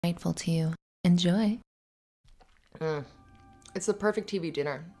Grateful to you. Enjoy. It's the perfect TV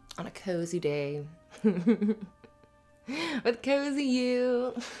dinner on a cozy day with cozy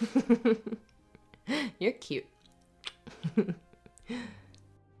you. You're cute.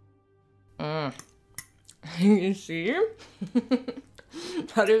 You see?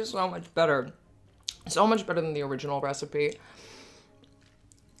 That is so much better. So much better than the original recipe.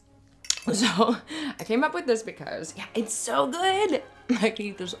 So I came up with this because, yeah, it's so good. I can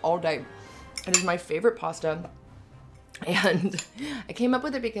eat this all day. It is my favorite pasta. And I came up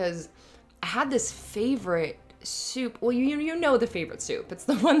with it because I had this favorite soup. Well, you know the favorite soup. It's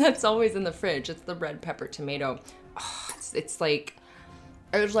the one that's always in the fridge. It's the red pepper tomato. Oh, it's like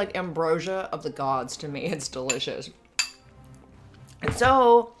ambrosia of the gods to me. It's delicious. And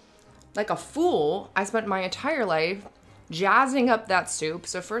so, like a fool, I spent my entire life jazzing up that soup.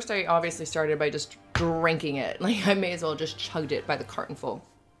 So first I obviously started by just drinking it. Like I may as well just chugged it by the cartonful.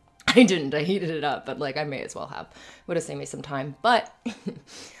 I didn't, I heated it up, but like I may as well have. Would have saved me some time. But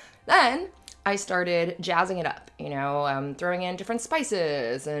then I started jazzing it up, you know, throwing in different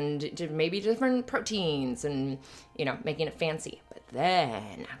spices and maybe different proteins and, you know, making it fancy. But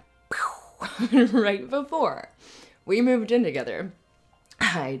then, right before we moved in together,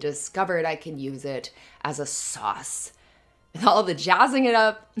 I discovered I could use it as a sauce. With all the jazzing it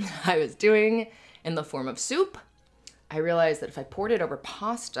up I was doing in the form of soup, I realized that if I poured it over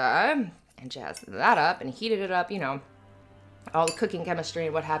pasta and jazzed that up and heated it up, you know, all the cooking chemistry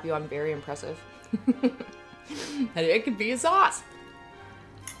and what have you, I'm very impressive. And it could be a sauce.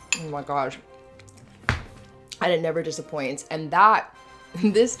 Oh my gosh. And it never disappoints. And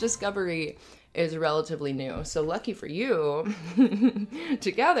this discovery is relatively new. So lucky for you,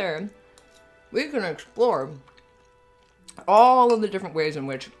 together, we can explore all of the different ways in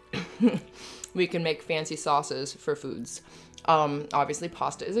which we can make fancy sauces for foods. Obviously,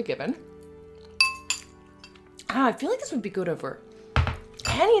 pasta is a given. I feel like this would be good over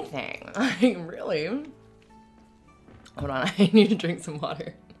anything. Like, really. Hold on, I need to drink some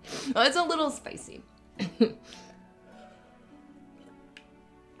water. Oh, it's a little spicy.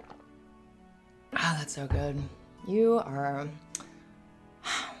 That's so good. You are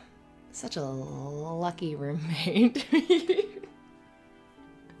such a lucky roommate.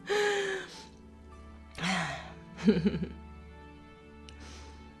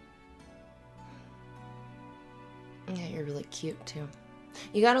 Yeah, you're really cute too.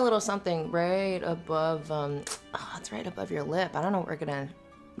 You got a little something right above, it's right above your lip. I don't know what we're gonna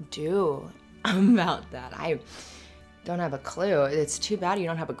do about that. I don't have a clue. It's too bad you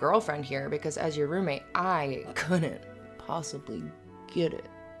don't have a girlfriend here because as your roommate, I couldn't possibly get it.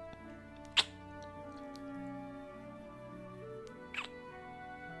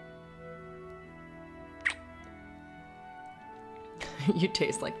 You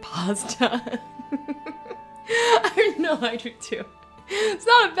taste like pasta. I know, I do too. It's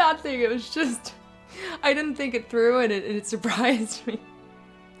not a bad thing, it was just, I didn't think it through and it surprised me.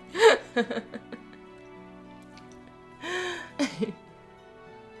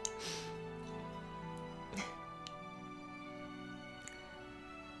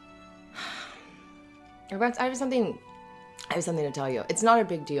 I have something to tell you. It's not a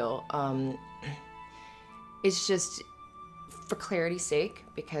big deal. It's just for clarity's sake,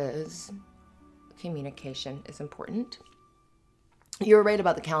 because communication is important. You're right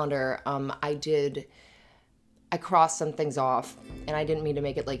about the calendar. I crossed some things off and I didn't mean to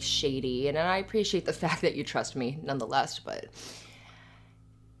make it like shady, and I appreciate the fact that you trust me nonetheless, but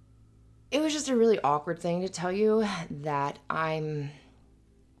it was just a really awkward thing to tell you that I'm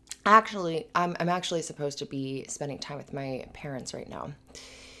actually supposed to be spending time with my parents right now.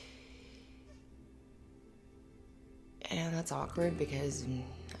 And that's awkward because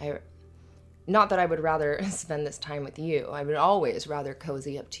not that I would rather spend this time with you. I would always rather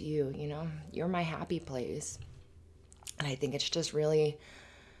cozy up to you, you know? You're my happy place. And I think it's just really,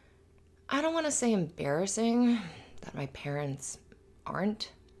 I don't want to say embarrassing that my parents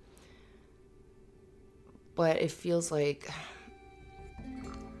aren't, but it feels like,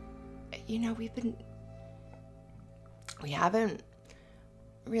 you know, we haven't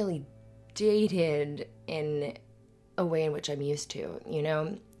really dated in a way in which I'm used to, you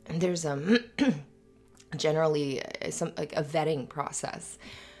know? And there's generally like a vetting process.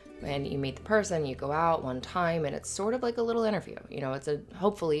 When you meet the person, you go out one time, and it's sort of like a little interview. You know, it's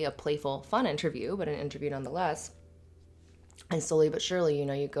hopefully a playful, fun interview, but an interview nonetheless. And slowly but surely, you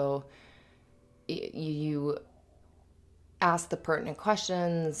know, you ask the pertinent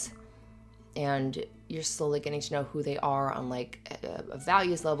questions, and you're slowly getting to know who they are on like a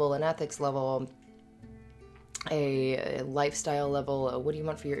values level, an ethics level. a lifestyle level, a what do you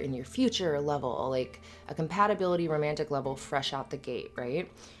want for in your future level, like a compatibility romantic level fresh out the gate,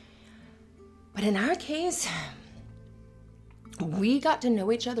 right? But in our case, we got to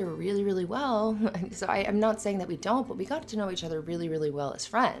know each other really, really well. So I'm not saying that we don't, but we got to know each other really, really well as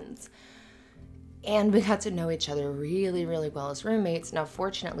friends. And we got to know each other really, really well as roommates. Now,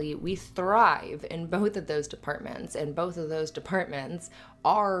 fortunately, we thrive in both of those departments, and both of those departments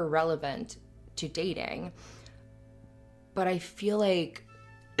are relevant to dating. But I feel like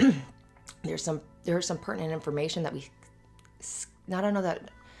there's some pertinent information that I don't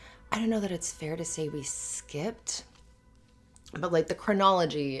know that it's fair to say we skipped, but like the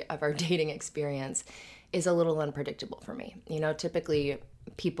chronology of our dating experience is a little unpredictable for me. You know, typically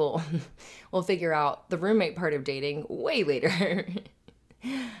people will figure out the roommate part of dating way later.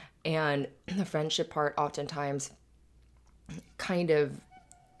 And the friendship part oftentimes kind of,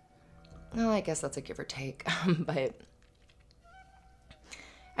 well, I guess that's a give or take, but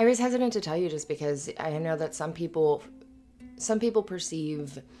I was hesitant to tell you just because I know that some people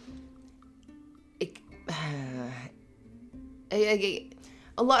perceive it,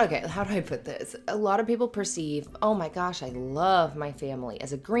 a lot. Okay, how do I put this? A lot of people perceive, oh my gosh, I love my family,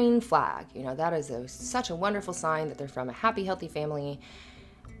 as a green flag. You know, that is such a wonderful sign that they're from a happy, healthy family.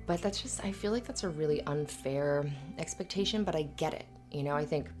 But that's just, I feel like that's a really unfair expectation, but I get it. You know, I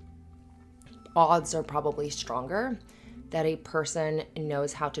think odds are probably stronger that a person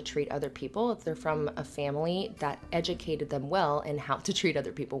knows how to treat other people if they're from a family that educated them well in how to treat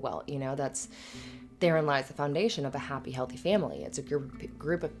other people well. You know, therein lies the foundation of a happy, healthy family. It's a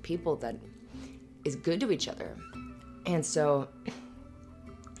group of people that is good to each other. And so,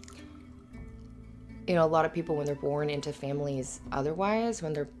 you know, a lot of people, when they're born into families otherwise,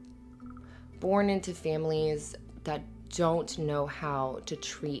 when they're born into families that don't know how to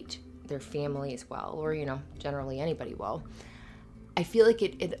treat their families well, or, you know, generally anybody well, I feel like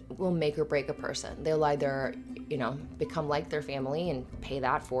it will make or break a person. They'll either, you know, become like their family and pay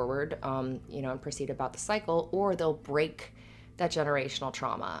that forward, you know, and proceed about the cycle, or they'll break that generational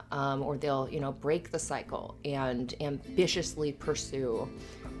trauma, or they'll, you know, break the cycle and ambitiously pursue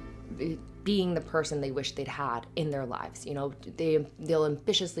being the person they wish they'd had in their lives. You know, they'll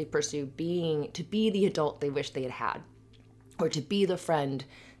ambitiously pursue to be the adult they wish they had had, or to be the friend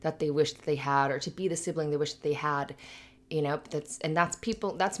that they wish that they had, or to be the sibling they wish that they had. You know,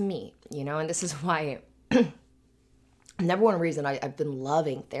 that's me, you know, and this is why number one reason I've been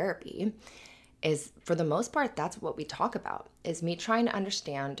loving therapy is, for the most part, that's what we talk about, is me trying to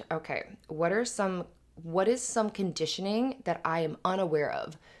understand, okay, what is some conditioning that I am unaware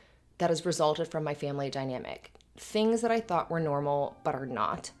of that has resulted from my family dynamic, things that I thought were normal but are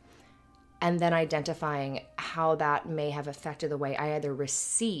not, and then identifying how that may have affected the way I either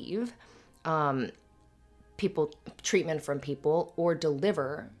receive treatment from people or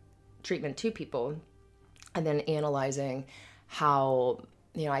deliver treatment to people, and then analyzing how,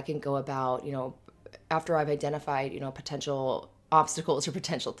 you know, I can go about, you know, after I've identified, you know, potential obstacles or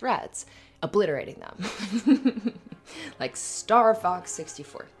potential threats, obliterating them. Like Star Fox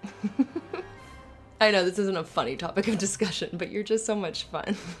 64. I know this isn't a funny topic of discussion, but you're just so much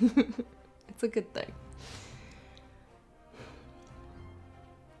fun. It's a good thing.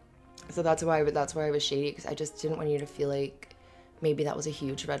 So that's why I was shady, because I just didn't want you to feel like maybe that was a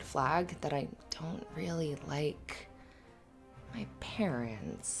huge red flag, that I don't really like my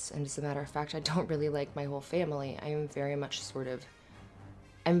parents. And as a matter of fact, I don't really like my whole family. I am very much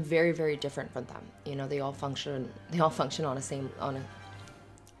I'm very, very different from them. You know, they all function on the same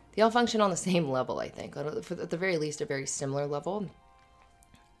level, I think. At the very least, a very similar level.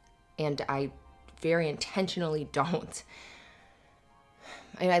 And I very intentionally don't.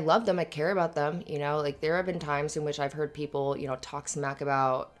 I mean, I love them. I care about them. You know, like there have been times in which I've heard people, you know, talk smack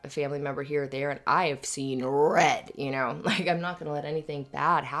about a family member here or there, and I have seen red, you know, like I'm not going to let anything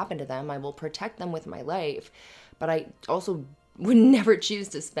bad happen to them. I will protect them with my life, but I also would never choose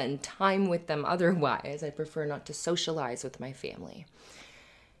to spend time with them otherwise. I prefer not to socialize with my family.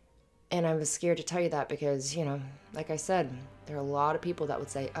 And I was scared to tell you that because, you know, like I said, there are a lot of people that would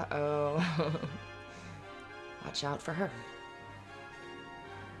say, uh-oh, watch out for her.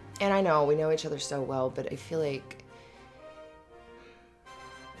 And I know we know each other so well, but I feel like,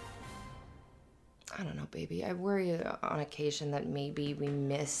 I don't know, baby. I worry on occasion that maybe we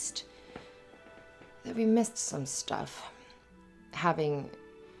missed some stuff, having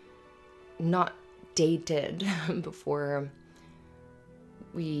not dated before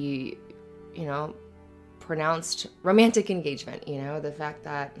we, you know, pronounced romantic engagement. You know, the fact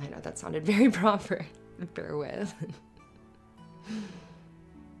that, I know that sounded very proper, bear with.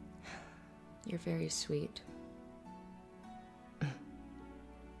 You're very sweet.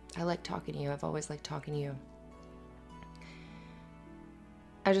 I like talking to you. I've always liked talking to you.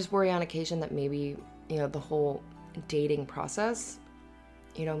 I just worry on occasion that maybe, the whole dating process,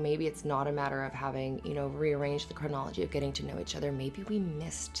 maybe it's not a matter of having, rearranged the chronology of getting to know each other. Maybe we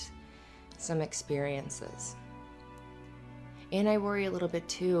missed some experiences. And I worry a little bit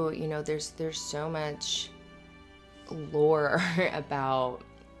too, there's so much lore about,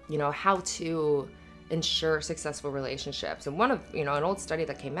 how to ensure successful relationships. And one of, an old study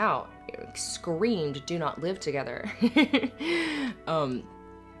that came out screamed, do not live together.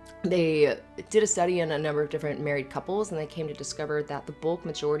 They did a study on a number of different married couples, and they came to discover that the bulk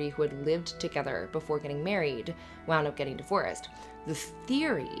majority who had lived together before getting married wound up getting divorced. The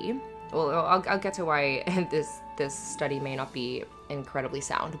theory, well, I'll get to why this study may not be incredibly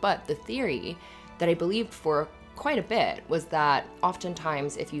sound, but the theory that I believed for quite a bit was that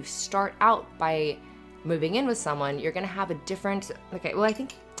oftentimes if you start out by moving in with someone, you're going to have a different,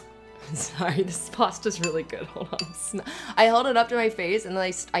 sorry, this pasta's really good. Hold on. I held it up to my face and then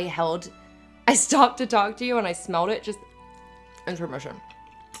I stopped to talk to you and I smelled it. Just intermission.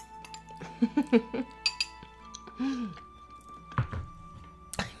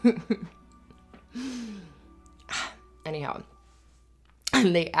 Anyhow,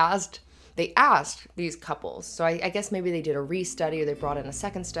 they asked these couples. So I guess maybe they did a re-study or they brought in a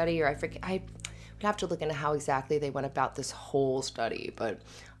second study, or I forget. I would have to look into how exactly they went about this whole study. But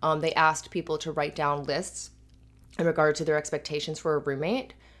they asked people to write down lists in regard to their expectations for a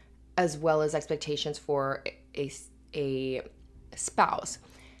roommate, as well as expectations for a spouse.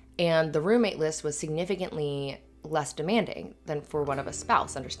 And the roommate list was significantly less demanding than for one of a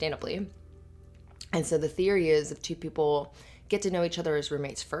spouse, understandably. And so the theory is if two people get to know each other as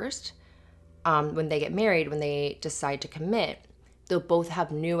roommates first, when they get married, when they decide to commit, they'll both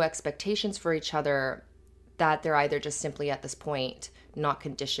have new expectations for each other that they're either just simply at this point not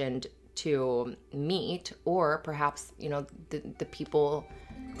conditioned to meet, or perhaps, the people,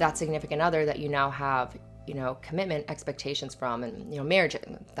 that significant other that you now have, commitment expectations from, and, marriage,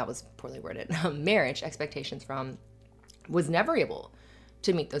 that was poorly worded, marriage expectations from, was never able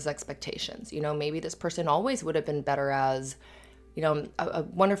to meet those expectations. Maybe this person always would have been better as, a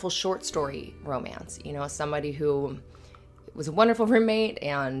wonderful short story romance, somebody who was a wonderful roommate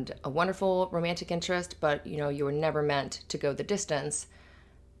and a wonderful romantic interest, but, you were never meant to go the distance.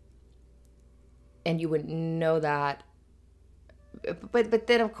 And you would know that. But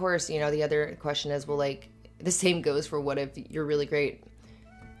then, of course, the other question is, well, like, the same goes for what if you're really great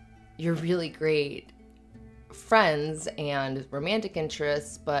friends and romantic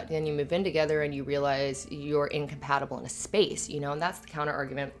interests, but then you move in together and you realize you're incompatible in a space, and that's the counter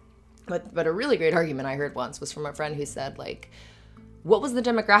argument. But a really great argument I heard once was from a friend who said, like, what was the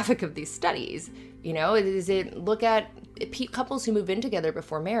demographic of these studies? Is it look at couples who move in together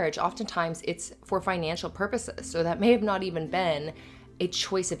before marriage? Oftentimes it's for financial purposes. So that may have not even been a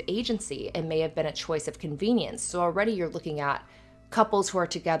choice of agency. It may have been a choice of convenience. So already you're looking at couples who are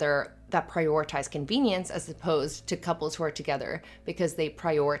together that prioritize convenience as opposed to couples who are together because they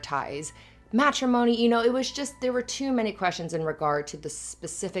prioritize matrimony. It was just, there were too many questions in regard to the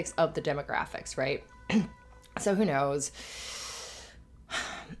specifics of the demographics, right? So who knows?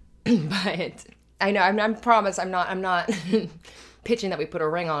 But I know, I promise I'm not pitching that we put a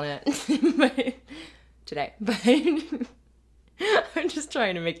ring on it but today, but I'm just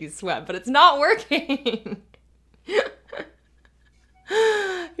trying to make you sweat, but it's not working.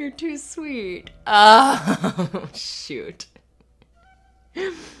 You're too sweet. Oh, shoot.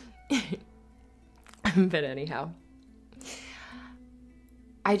 But anyhow,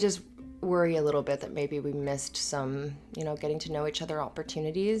 I just worry a little bit that maybe we missed some, getting to know each other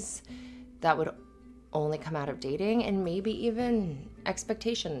opportunities that would only come out of dating, and maybe even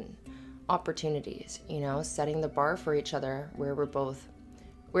expectation opportunities, setting the bar for each other where we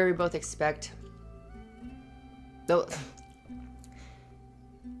both expect, though,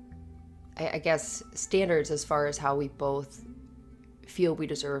 I guess, standards as far as how we both feel we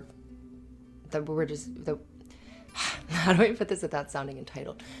deserve, that we're just, how do I put this without sounding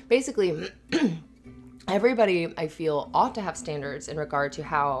entitled? Basically, everybody, I feel, ought to have standards in regard to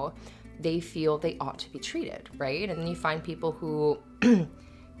how they feel they ought to be treated, right? And then you find people who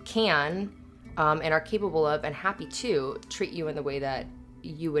can and are capable of and happy to treat you in the way that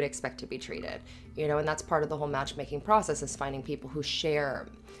you would expect to be treated, and that's part of the whole matchmaking process, is finding people who share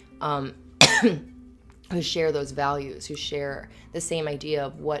who share those values, who share the same idea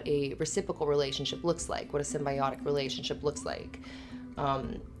of what a reciprocal relationship looks like, what a symbiotic relationship looks like,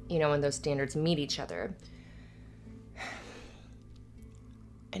 and those standards meet each other.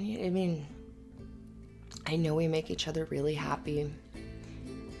 And I mean, I know we make each other really happy.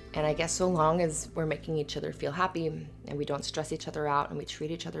 And I guess so long as we're making each other feel happy and we don't stress each other out and we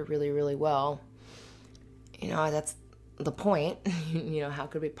treat each other really, really well, that's the point. How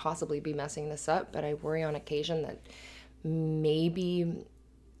could we possibly be messing this up? But I worry on occasion that maybe,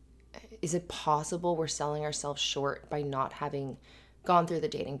 is it possible we're selling ourselves short by not having gone through the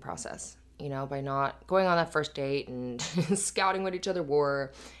dating process? By not going on that first date and scouting what each other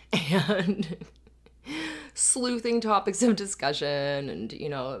wore and sleuthing topics of discussion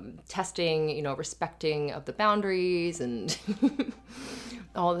and, testing, respecting of the boundaries and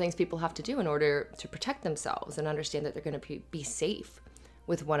all the things people have to do in order to protect themselves and understand that they're going to be safe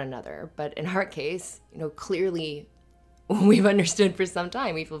with one another. But in our case, clearly we've understood for some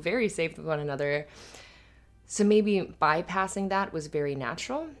time. We feel very safe with one another. So maybe bypassing that was very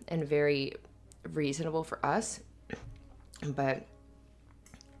natural and very reasonable for us. But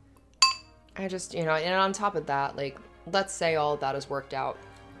I just, and on top of that, like, let's say all of that has worked out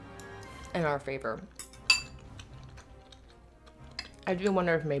in our favor. I do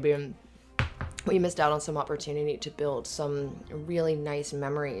wonder if maybe we missed out on some opportunity to build some really nice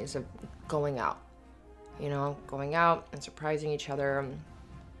memories of going out. Going out and surprising each other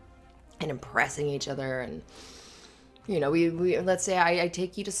and impressing each other. And, we let's say I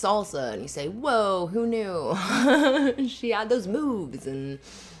take you to salsa and you say, whoa, who knew? She had those moves.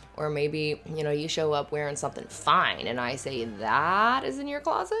 Or maybe, you show up wearing something fine and I say, that is in your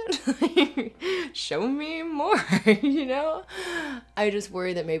closet? Show me more, I just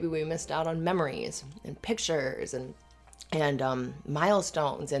worry that maybe we missed out on memories and pictures and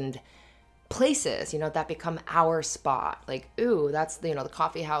milestones and places, that become our spot. Like, ooh, that's the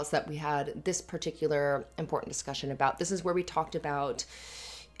coffee house that we had this particular important discussion about. This is where we talked about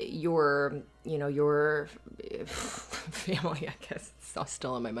your family, I guess. It's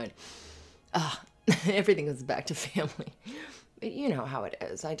still in my mind. Everything goes back to family. But you know how it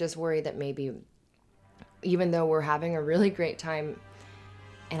is. I just worry that maybe, even though we're having a really great time,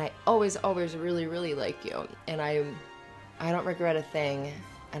 and I always really, really like you, and I don't regret a thing.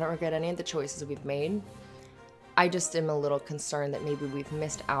 I don't regret any of the choices we've made. I just am a little concerned that maybe we've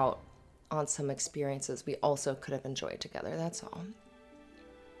missed out on some experiences we also could have enjoyed together. That's all.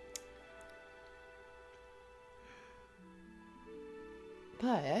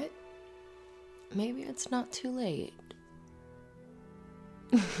 But maybe it's not too late.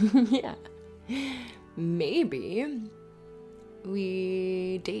 Yeah. Maybe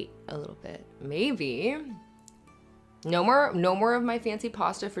we date a little bit. Maybe no more of my fancy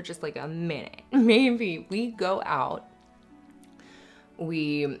pasta for just like a minute. Maybe we go out,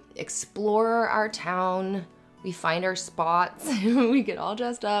 we explore our town, we find our spots, we get all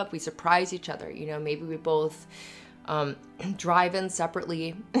dressed up, we surprise each other. Maybe we both drive in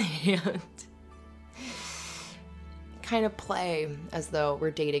separately and kind of play as though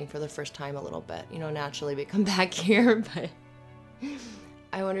we're dating for the first time a little bit. Naturally we come back here, but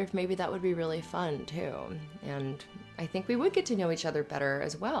I wonder if maybe that would be really fun too. And I think we would get to know each other better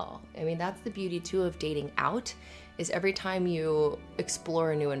as well. I mean, that's the beauty too of dating out, is every time you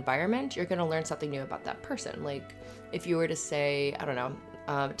explore a new environment, you're gonna learn something new about that person. Like if you were to say, I don't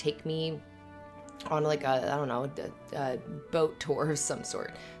know, take me on like a boat tour of some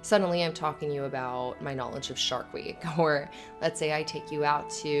sort. Suddenly I'm talking to you about my knowledge of Shark Week. Or let's say I take you out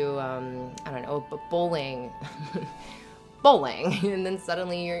to, bowling. And then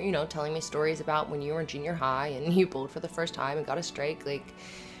suddenly you're, telling me stories about when you were in junior high and you bowled for the first time and got a strike. Like,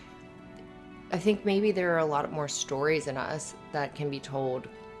 I think maybe there are a lot more stories in us that can be told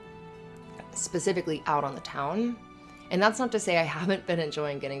specifically out on the town. And that's not to say I haven't been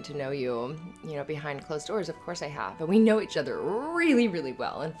enjoying getting to know you, behind closed doors. Of course I have. But we know each other really, really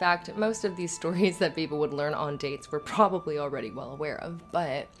well. In fact, most of these stories that people would learn on dates we're probably already well aware of.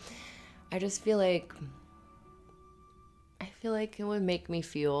 But I just feel like it would make me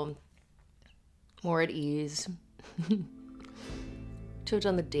feel more at ease to have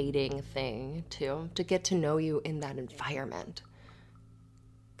done the dating thing too, to get to know you in that environment.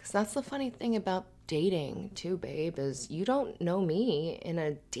 Because that's the funny thing about dating too, babe, is you don't know me in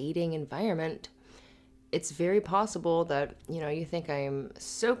a dating environment. It's very possible that, you think I'm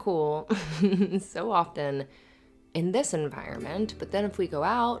so cool so often in this environment, but then if we go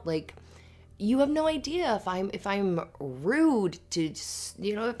out, like, you have no idea if I'm rude to,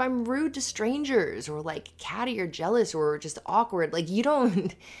 if I'm rude to strangers or like catty or jealous or just awkward. Like I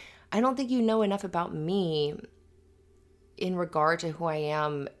don't think you know enough about me in regard to who I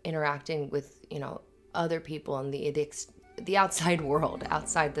am interacting with, other people in the outside world,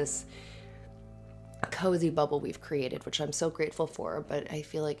 outside this cozy bubble we've created, which I'm so grateful for. But I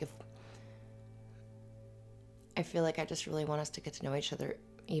feel like I just really want us to get to know each other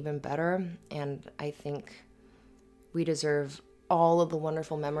even better. And I think we deserve all of the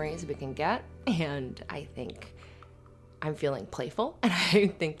wonderful memories we can get. And I think I'm feeling playful, and I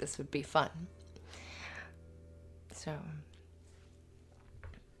think this would be fun. So,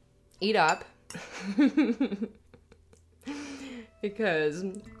 eat up. Because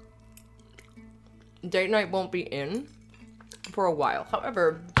date night won't be in for a while.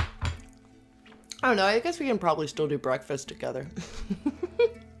 However, I don't know, I guess we can probably still do breakfast together.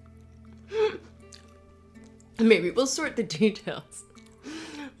 Maybe we'll sort the details.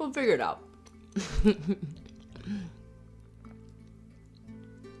 We'll figure it out.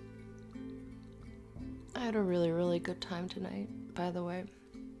 I had a really, really good time tonight, by the way.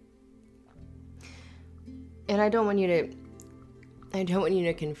 And I don't want you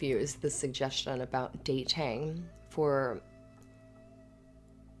to confuse the suggestion about dating for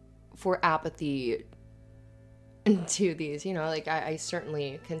apathy to these, you know, like I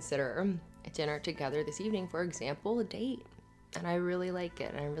certainly consider a dinner together this evening, for example, a date. And I really like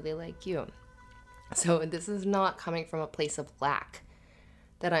it, and I really like you. So this is not coming from a place of lack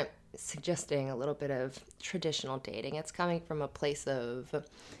that I'm suggesting a little bit of traditional dating. It's coming from a place of,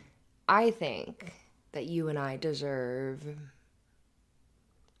 I think that you and I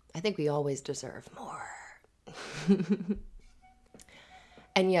think we always deserve more.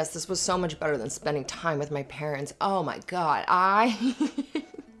 And yes, this was so much better than spending time with my parents. Oh my God,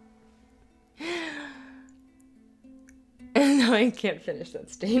 No, I can't finish that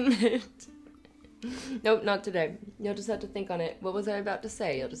statement. Nope, not today. You'll just have to think on it. What was I about to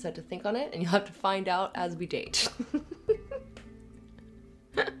say? You'll just have to think on it, and you'll have to find out as we date.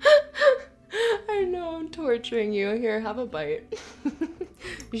 I know, I'm torturing you. Here, have a bite.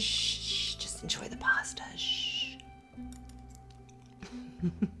 Shh, just enjoy the pasta. Shh.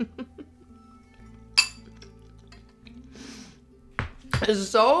 It's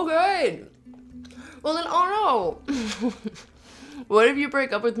so good. Well then, oh no. What if you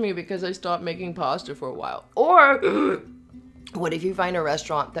break up with me because I stopped making pasta for a while? Or what if you find a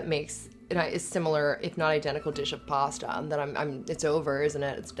restaurant that makes a similar, if not identical, dish of pasta, and then it's over, isn't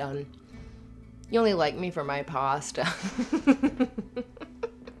it? It's done. You only like me for my pasta.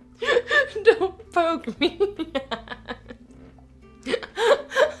 Don't poke me.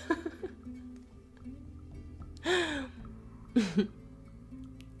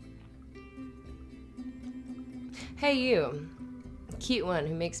 Hey you, cute one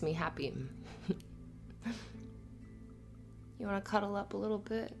who makes me happy. You want to cuddle up a little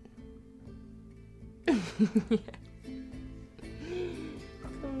bit? Yeah.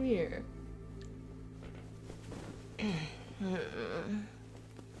 Come here.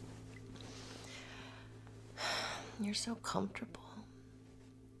 You're so comfortable.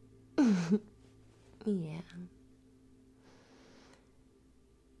 Yeah.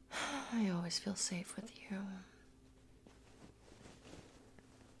 I always feel safe with you.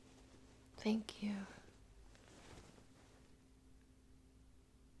 Thank you.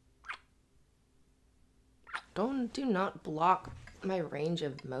 Do not block my range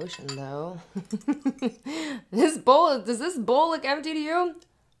of motion though. Does this bowl look empty to you?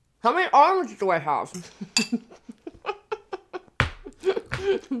 How many arms do I have?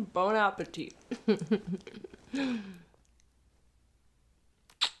 Bon appetit.